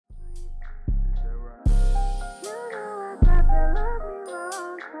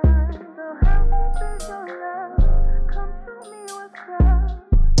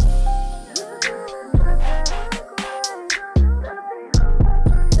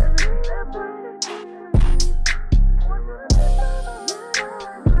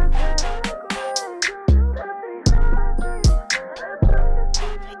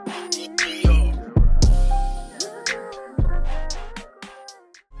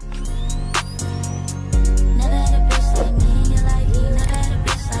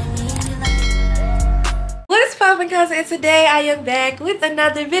poppin' cousin, and today I am back with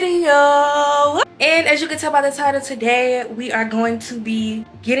another video. And as you can tell by the title, today we are going to be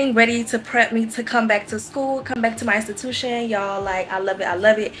getting ready to prep me to come back to school, come back to my institution. Y'all, like, I love it, I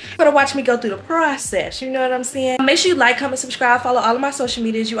love it. You're gonna watch me go through the process, you know what I'm saying? Make sure you like, comment, subscribe, follow all of my social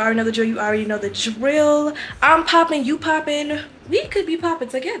medias. You already know the drill, you already know the drill. I'm popping, you popping, we could be popping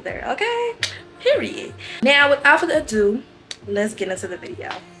together, okay? Period. Now, without further ado, let's get into the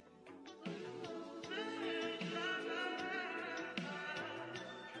video.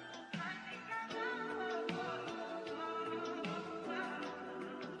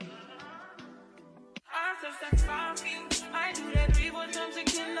 I do that 3 more times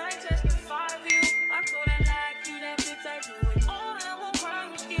again, I testify for you. I thought I liked you, that bitch, I do it all. I won't cry,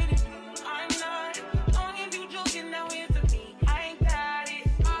 I'm scared. I'm not. Long as you joking, now it's for me. I ain't got it.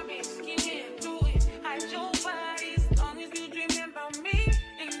 I've been skinning through it. Hide your bodies. Long as you dreaming about me,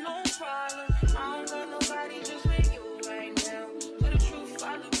 ain't no problem. I don't got nobody just with you right now. But the truth,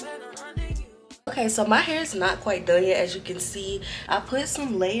 I look better under you. Okay, so my hair is not quite done yet, as you can see. I put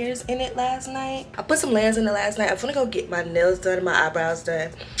some layers in it last night. I'm gonna go get my nails done and my eyebrows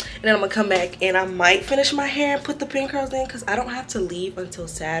done. And then I'm gonna come back and I might finish my hair and put the pin curls in because I don't have to leave until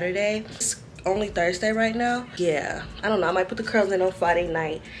Saturday. It's only Thursday right now. Yeah, I don't know. I might put the curls in on Friday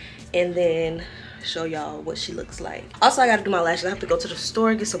night and then show y'all what she looks like. Also, I gotta do my lashes. I have to go to the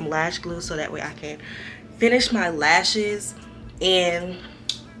store and get some lash glue so that way I can finish my lashes and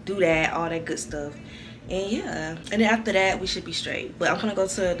do that, all that good stuff. And yeah, and then after that we should be straight. But I'm gonna go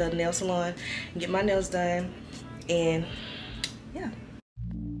to the nail salon and get my nails done, and yeah.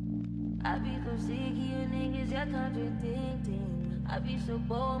 I be so sick of you niggas, you're contradicting. I be so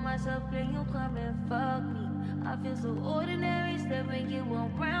bold myself, then you come and fuck me. I feel so ordinary, step and get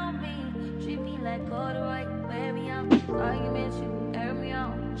one round me. Treat me like corduroy, wear me out. Arguments, you air me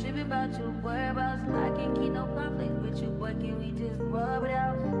out. Tripping about your whereabouts, I can't keep no conflict with you, boy, can we just rub it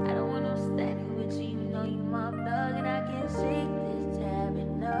out? I don't want no static with you, you know you my thug, and I can't shake this tab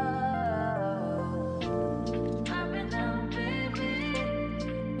enough. I've been down, baby,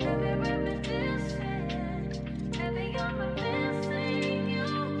 every reminiscing, every I'm missing you,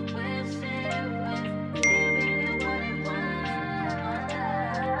 wishing with giving you what it was.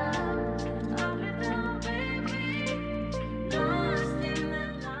 I've been down, baby, lost in the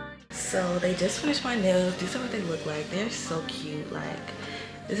night. So they just finished my nails. These are what they look like. They're so cute. Like,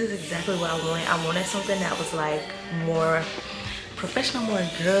 this is exactly what I wanted. I wanted something that was like more professional, more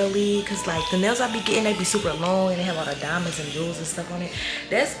girly, because like the nails I be getting, they be super long and they have all the diamonds and jewels and stuff on it.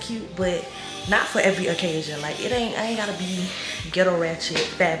 That's cute, but not for every occasion. Like, I ain't gotta be ghetto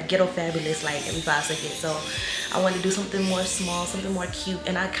ratchet, ghetto fabulous like every 5 seconds. So I wanted to do something more small, something more cute.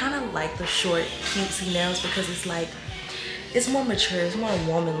 And I kind of like the short cutesy nails because it's like, it's more mature, it's more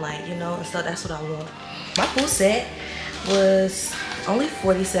woman-like, you know, and so that's what I want. My full set was only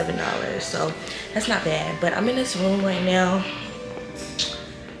 $47, so that's not bad. But I'm in this room right now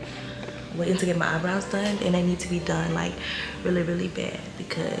waiting to get my eyebrows done, and they need to be done like really, really bad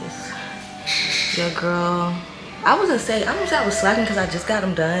because your girl, I wouldn't say I was slacking because I just got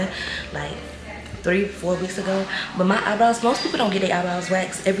them done like 3-4 weeks ago. But my eyebrows, most people don't get their eyebrows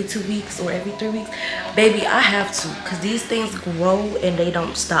waxed every 2 weeks or every 3 weeks. Baby, I have to, because these things grow and they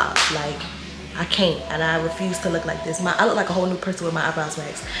don't stop. Like, I can't, and I refuse to look like this. I look like a whole new person with my eyebrows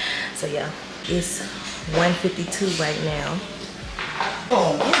waxed. So yeah, it's 1:52 right now.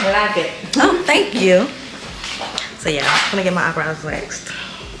 Oh, I like it. Oh, thank you. So yeah, I'm gonna get my eyebrows waxed.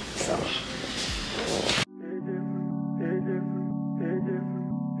 So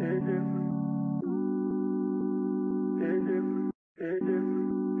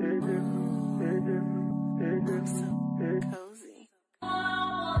cozy.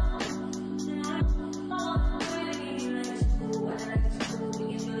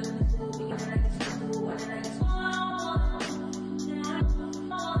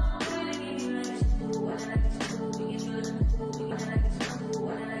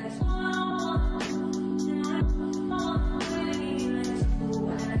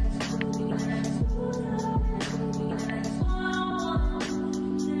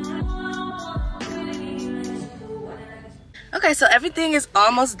 Okay, so everything is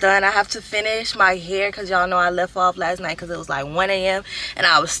almost done. I have to finish my hair because y'all know I left off last night because it was like 1 a.m. and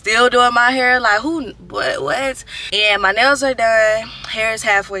I was still doing my hair. Like, what? And my nails are done. Hair is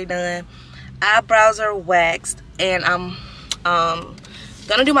halfway done. Eyebrows are waxed. And I'm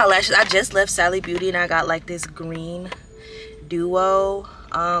gonna do my lashes. I just left Sally Beauty and I got like this green duo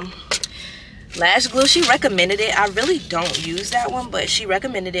lash glue. She recommended it. I really don't use that one, but she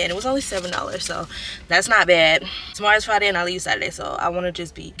recommended it and it was only $7, so that's not bad. Tomorrow's Friday and I leave Saturday, so I want to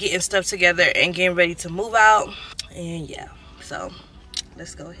just be getting stuff together and getting ready to move out. And yeah, so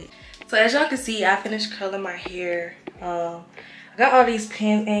let's go ahead. So as y'all can see, I finished curling my hair. I got all these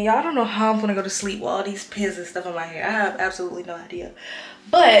pins, and y'all don't know how I'm gonna go to sleep with all these pins and stuff in my hair. I have absolutely no idea,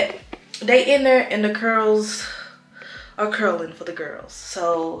 but they in there and the curls are curling for the girls.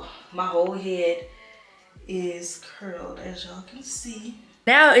 So my whole head is curled, as y'all can see.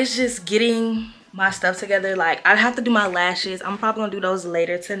 Now it's just getting my stuff together. Like, I have to do my lashes. I'm probably gonna do those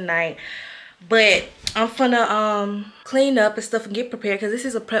later tonight, but I'm gonna clean up and stuff and get prepared, because this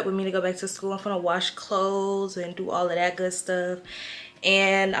is a prep with me to go back to school. I'm gonna wash clothes and do all of that good stuff.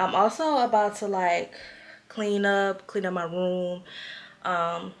 And I'm also about to like clean up my room,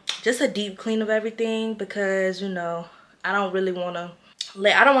 just a deep clean of everything, because you know, I don't want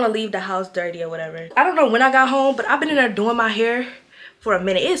to leave the house dirty or whatever. I don't know when I got home, but I've been in there doing my hair for a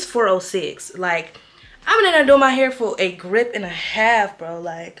minute. It's 4:06. Like, I've been in there doing my hair for a grip and a half, bro.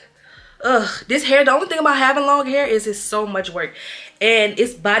 Like, ugh, this hair, the only thing about having long hair is it's so much work. And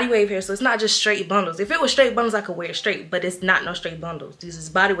it's body wave hair, so it's not just straight bundles. If it was straight bundles, I could wear it straight, but it's not no straight bundles. This is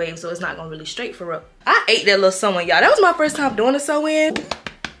body wave, so it's not gonna really straight for real. I ate that little sew-in, y'all. That was my first time doing a sew-in.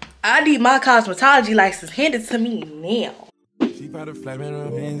 I need my cosmetology license handed to me now. She about to fly me no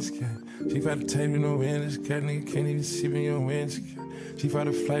winds, she about to take me no winds, nigga can't even see me on winds. She about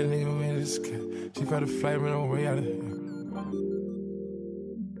to fly nigga winds, she about to fly me no way out of here.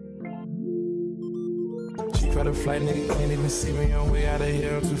 Try to fly, nigga can't even see me on way out of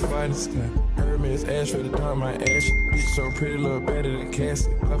here. I'm too far in the sky. Hermes ash for the dawn, my ash. Bitch so pretty, little better than Cassie.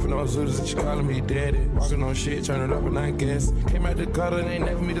 Puffin' on Zooters and she calling me daddy. Walking on shit, turn it up and I guess. Came out the gutter and ain't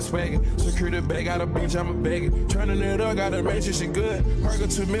never me the swagger. Security bag out a bitch, I'm a bagger. Turning it up, gotta make sure she good. Park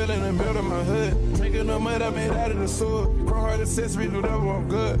 2 mil in the middle of my hood. Drinking no mud, I made out of the sewer. Chrome heart accessory, do whatever I'm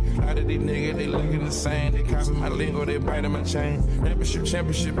good. A lot of these niggas, they looking the same. They copy my lingo, they biting my chain.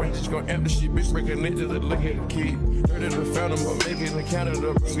 Championship, Rangers gon' empty shit. Bitch breaking niggas, look at the kid. Heard of the found them, but making the Canada,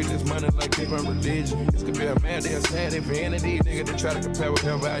 bro. Get this money like it's my religion. This could be a man, they're sad if any of these niggas, they try to compare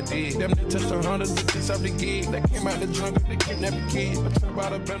whatever I did. Them that touched on hundreds, this off the gig. That came out the jungle, they kidnapped the kid. I trap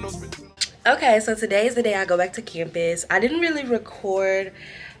out of bundles. Okay, so today is the day I go back to campus. I didn't really record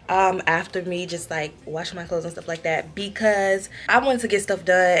after me just like washing my clothes and stuff like that, because I wanted to get stuff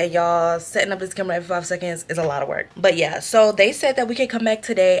done, and y'all setting up this camera every 5 seconds is a lot of work. But yeah, so they said that we can come back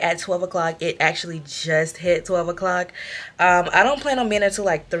today at 12 o'clock. It actually just hit 12 o'clock. I don't plan on being there till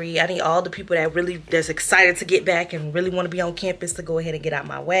like 3. I need all the people that's excited to get back and really want to be on campus to go ahead and get out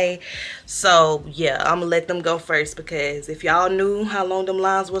my way. So yeah, I'm gonna let them go first, because if y'all knew how long them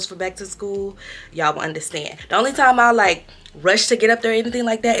lines was for back to school, y'all will understand. The only time I like rush to get up there or anything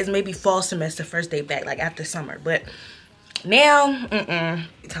like that is maybe fall semester, first day back, like after summer. But now, I'm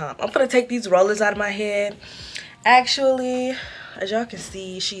gonna take these rollers out of my head. Actually, as y'all can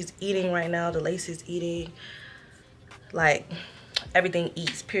see, she's eating right now. The lace is eating. Like, everything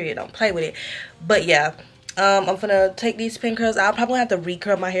eats, period. Don't play with it. But yeah, I'm gonna take these pin curls. I'll probably have to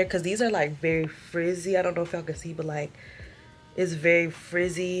recurl my hair, because these are like very frizzy. I don't know if y'all can see, but like, it's very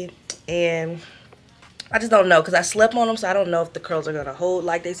frizzy, and I just don't know, because I slept on them, so I don't know if the curls are gonna hold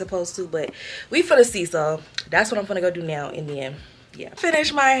like they supposed to, but we finna see. So that's what I'm gonna go do now. And then yeah,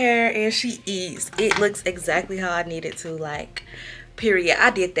 finish my hair and she eats. It looks exactly how I need it to, like, period. I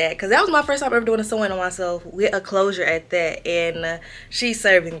did that because that was my first time ever doing a sewing on myself, with a closure at that. And she's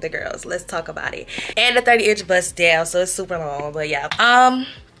serving the girls. Let's talk about it. And the 30-inch bust down, so it's super long. But yeah,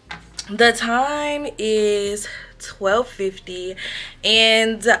 the time is 12:50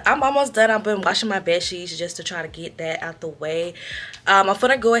 and I'm almost done. I've been washing my bed sheets just to try to get that out the way. I'm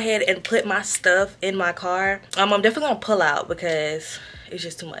gonna go ahead and put my stuff in my car. I'm definitely gonna pull out because it's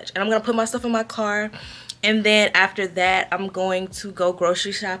just too much, and I'm gonna put my stuff in my car. And then after that, I'm going to go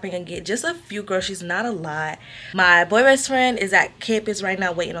grocery shopping and get just a few groceries, not a lot. My boy best friend is at campus right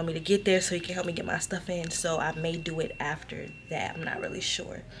now waiting on me to get there so he can help me get my stuff in. So I may do it after that. I'm not really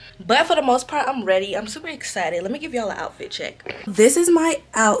sure. But for the most part, I'm ready. I'm super excited. Let me give y'all an outfit check. This is my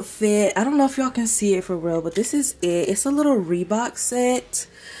outfit. I don't know if y'all can see it for real, but this is it. It's a little Reebok set.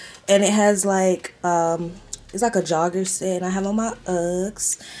 And it has like, it's like a jogger set. And I have on my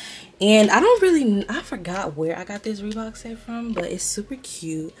Uggs. And I forgot where I got this Reebok set from, but it's super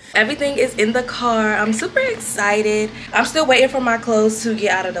cute. Everything is in the car. I'm super excited. I'm still waiting for my clothes to get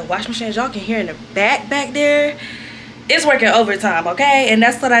out of the washing machine. As y'all can hear in the back there, it's working overtime, okay? And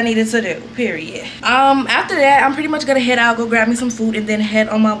that's what I needed to do, period. After that, I'm pretty much gonna head out, go grab me some food, and then head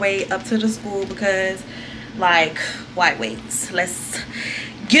on my way up to the school because, like, why wait? Let's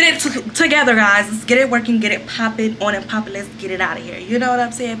get it together, guys. Let's get it working, get it popping, on and popping. Let's get it out of here. You know what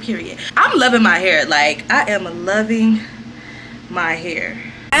I'm saying? Period. I'm loving my hair. Like, I am loving my hair.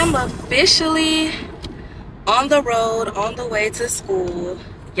 I'm officially on the road, on the way to school.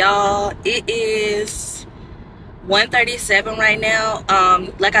 Y'all, it is 1:37 right now.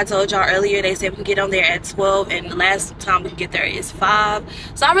 Like I told y'all earlier, they said we can get on there at 12, and the last time we can get there is 5.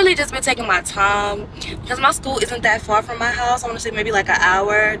 So I really just been taking my time because my school isn't that far from my house. I want to say maybe like an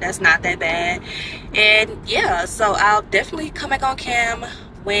hour. That's not that bad. And yeah, so I'll definitely come back on cam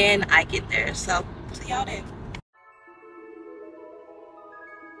when I get there. So see y'all then.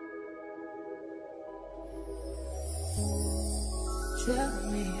 Tell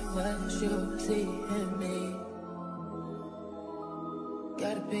me what you see in me.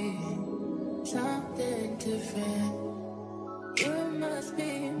 Gotta be something different. You must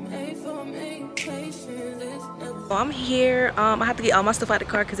be made for me. Patience is never. I'm here. I have to get all my stuff out of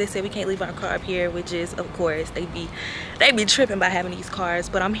the car because they said we can't leave our car up here, which is, of course, they be tripping by having these cars.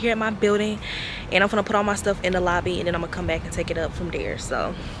 But I'm here at my building, and I'm gonna put all my stuff in the lobby, and then I'm gonna come back and take it up from there.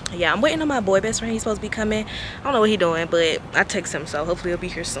 So yeah, I'm waiting on my boy best friend. He's supposed to be coming. I don't know what he's doing, but I text him, so hopefully he'll be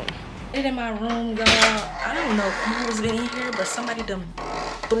here soon. In my room, y'all. I don't know who's been in here, but somebody done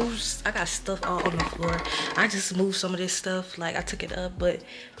threw. I got stuff all on the floor. I just moved some of this stuff, like I took it up, but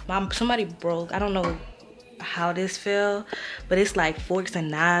somebody broke. I don't know how this fell, but it's like forks and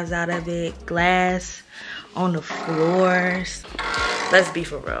knives out of it, glass on the floors. Let's be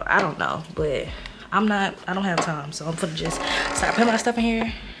for real. I don't know, but I don't have time, so I'm gonna just start putting my stuff in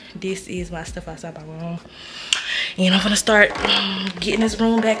here. This is my stuff outside my room. And I'm gonna start getting this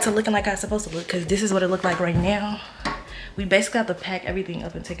room back to looking like it's supposed to look, because this is what it looked like right now. We basically have to pack everything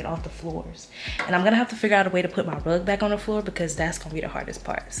up and take it off the floors. And I'm gonna have to figure out a way to put my rug back on the floor, because that's gonna be the hardest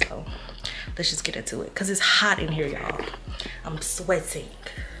part. So let's just get into it, because it's hot in here, y'all. I'm sweating.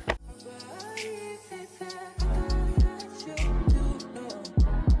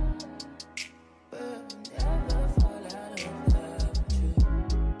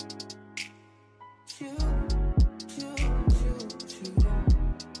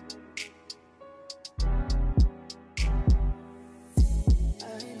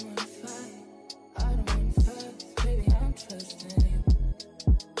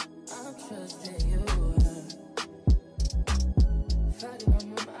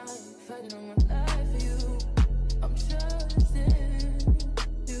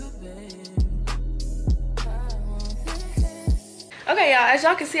 Okay, y'all, as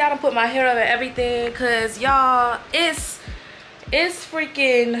y'all can see, I done put my hair up and everything, because y'all, it's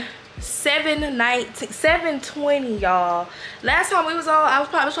freaking 7:20, y'all. Last time we was on, I was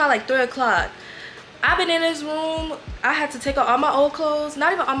probably like 3 o'clock. I've been in this room. I had to take out all my old clothes.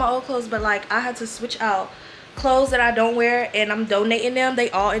 Not even all my old clothes, but like I had to switch out clothes that I don't wear, and I'm donating them. They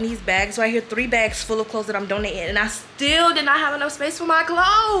all in these bags right here. 3 bags full of clothes that I'm donating, and I still did not have enough space for my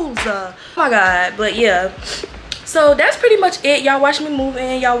clothes. Oh my God. But yeah, so that's pretty much it. Y'all watch me move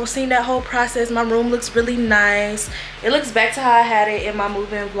in. Y'all will see that whole process. My room looks really nice. It looks back to how I had it in my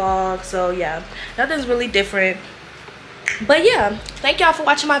move-in vlog. So yeah, nothing's really different. But yeah, thank y'all for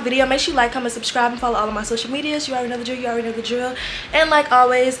watching my video. Make sure you like, comment, subscribe, and follow all of my social medias. You already know the drill. You already know the drill. And like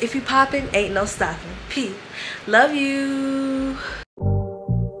always, if you poppin', ain't no stopping. Peace. Love you.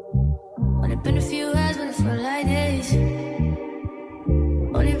 Only been a few hours, but it felt like days.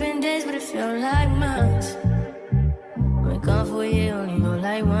 Only been days, but it felt like months. Been gone for a year, only know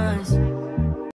like once.